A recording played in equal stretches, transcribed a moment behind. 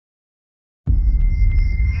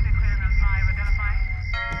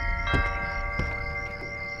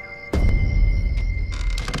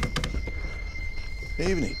Good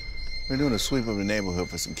evening. We're doing a sweep of the neighborhood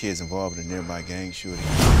for some kids involved in a nearby gang shooting.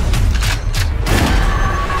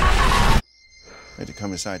 Had to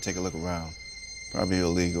come inside and take a look around. Probably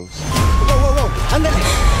illegals. Whoa!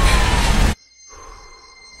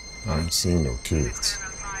 I ain't seen no kids.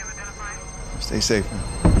 Stay safe, man.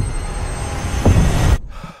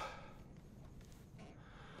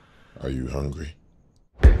 Are you hungry?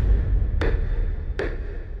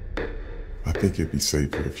 I think it'd be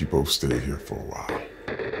safer if you both stay here for a while.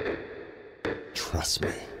 Trust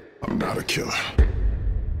me, I'm not a killer.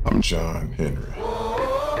 I'm John Henry.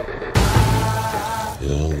 You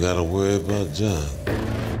don't gotta worry about John.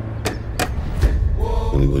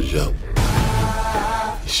 When he was young,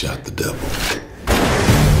 he shot the devil.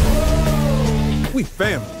 We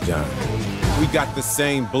family, John. We got the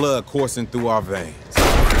same blood coursing through our veins.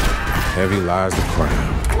 Heavy lies the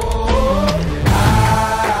crown.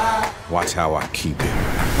 Watch how I keep it.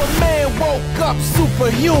 The man woke up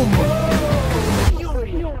superhuman.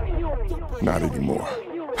 Not anymore.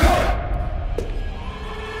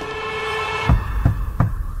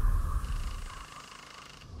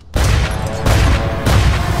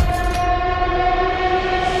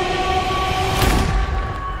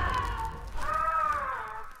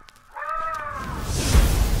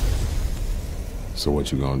 So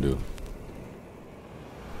what you gonna do?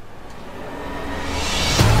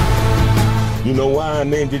 You know why I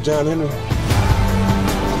named you John Henry?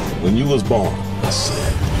 When you was born, I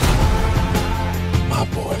said, my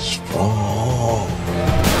boy's strong.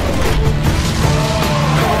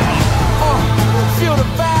 Feel the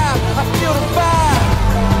vibe, I feel the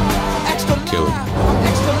vibe. Extra Kill him.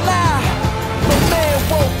 extra live. The man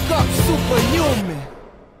woke up superhuman.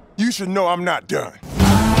 You should know I'm not done.